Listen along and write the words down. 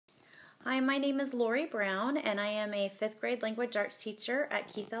Hi, my name is Lori Brown, and I am a fifth grade language arts teacher at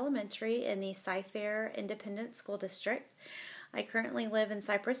Keith Elementary in the Cy-Fair Independent School District. I currently live in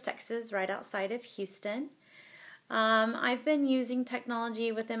Cypress, Texas, right outside of Houston. I've been using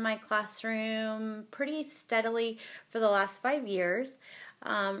technology within my classroom pretty steadily for the last 5 years,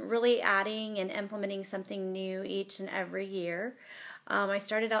 really adding and implementing something new each and every year. I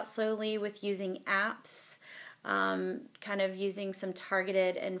started out slowly with using apps, kind of using some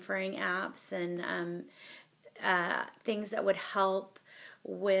targeted inferring apps and things that would help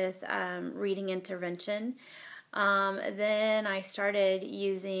with reading intervention. Then I started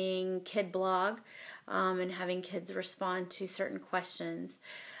using KidBlog and having kids respond to certain questions.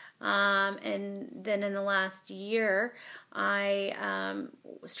 And then in the last year, I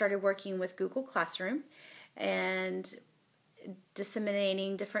started working with Google Classroom and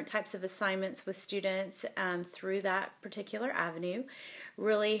disseminating different types of assignments with students through that particular avenue.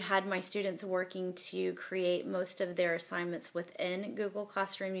 Really had my students working to create most of their assignments within Google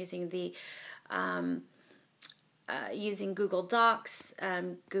Classroom using the using Google Docs,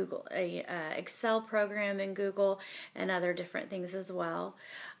 Google Excel program in Google, and other different things as well.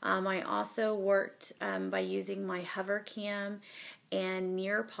 I also worked by using my HoverCam and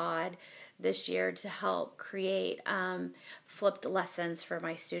Nearpod this year to help create flipped lessons for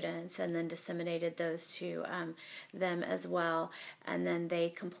my students, and then disseminated those to them as well. And then they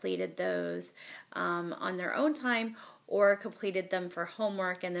completed those on their own time or completed them for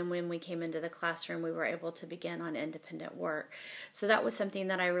homework, and then when we came into the classroom we were able to begin on independent work. So that was something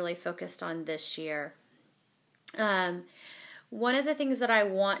that I really focused on this year. One of the things that I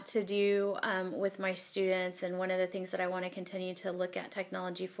want to do with my students, and one of the things that I want to continue to look at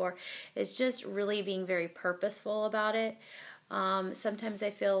technology for, is just really being very purposeful about it. Sometimes I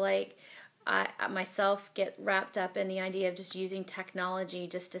feel like I myself get wrapped up in the idea of just using technology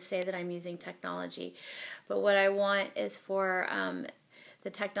just to say that I'm using technology. But what I want is for the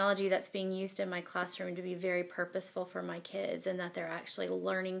technology that's being used in my classroom to be very purposeful for my kids, and that they're actually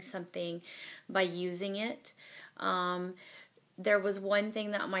learning something by using it. There was one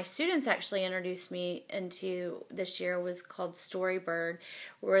thing that my students actually introduced me into this year, was called Storybird,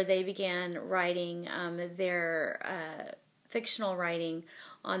 where they began writing their fictional writing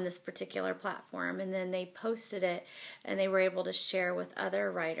on this particular platform, and then they posted it and they were able to share with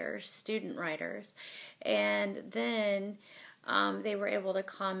other writers, student writers, and then they were able to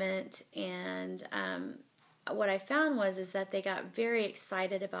comment. And what I found is that they got very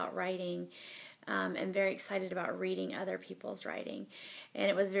excited about writing and very excited about reading other people's writing, and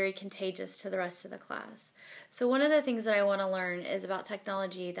it was very contagious to the rest of the class. So one of the things that I want to learn is about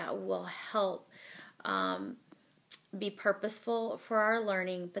technology that will help be purposeful for our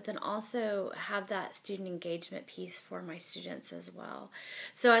learning, but then also have that student engagement piece for my students as well.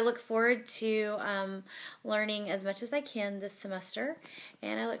 So I look forward to learning as much as I can this semester,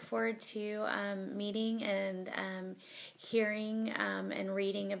 and I look forward to meeting and hearing and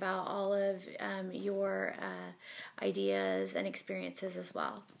reading about all of your ideas and experiences as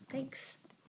well. Thanks.